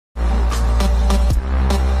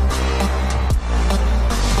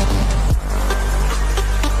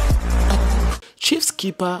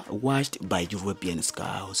goalkeeper watched by European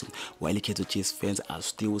scouts. While Kaizer Chiefs fans are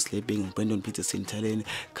still sleeping, Brendan Peterson telling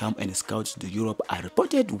come and scouts to Europe are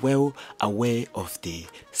reported well aware of the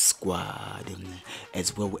squad,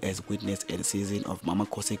 as well as witnessed a season of Mama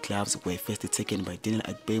Kose clubs were first taken by Daniel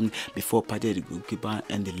Agbew before parted the goalkeeper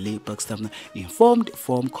and the Lee Baxter informed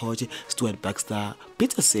form coach Stuart Baxter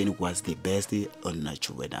Peterson was the best on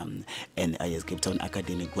natural and IS Cape Town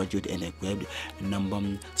Academy graduate and equipped number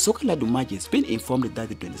Sokola Dumaji has been informed that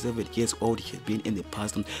the 27 years old has been in the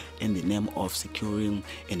past in the name of securing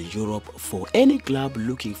in Europe for any club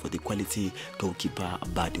looking for the quality goalkeeper,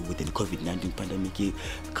 but with the COVID-19 pandemic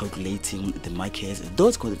calculating the markets,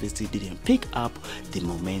 those controversies didn't pick up the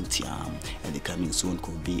momentum, and the coming soon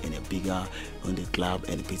could be in a bigger on the club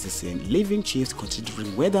and Peterson leaving Chiefs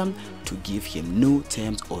considering whether to give him new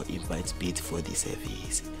terms or invite bid for the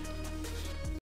service.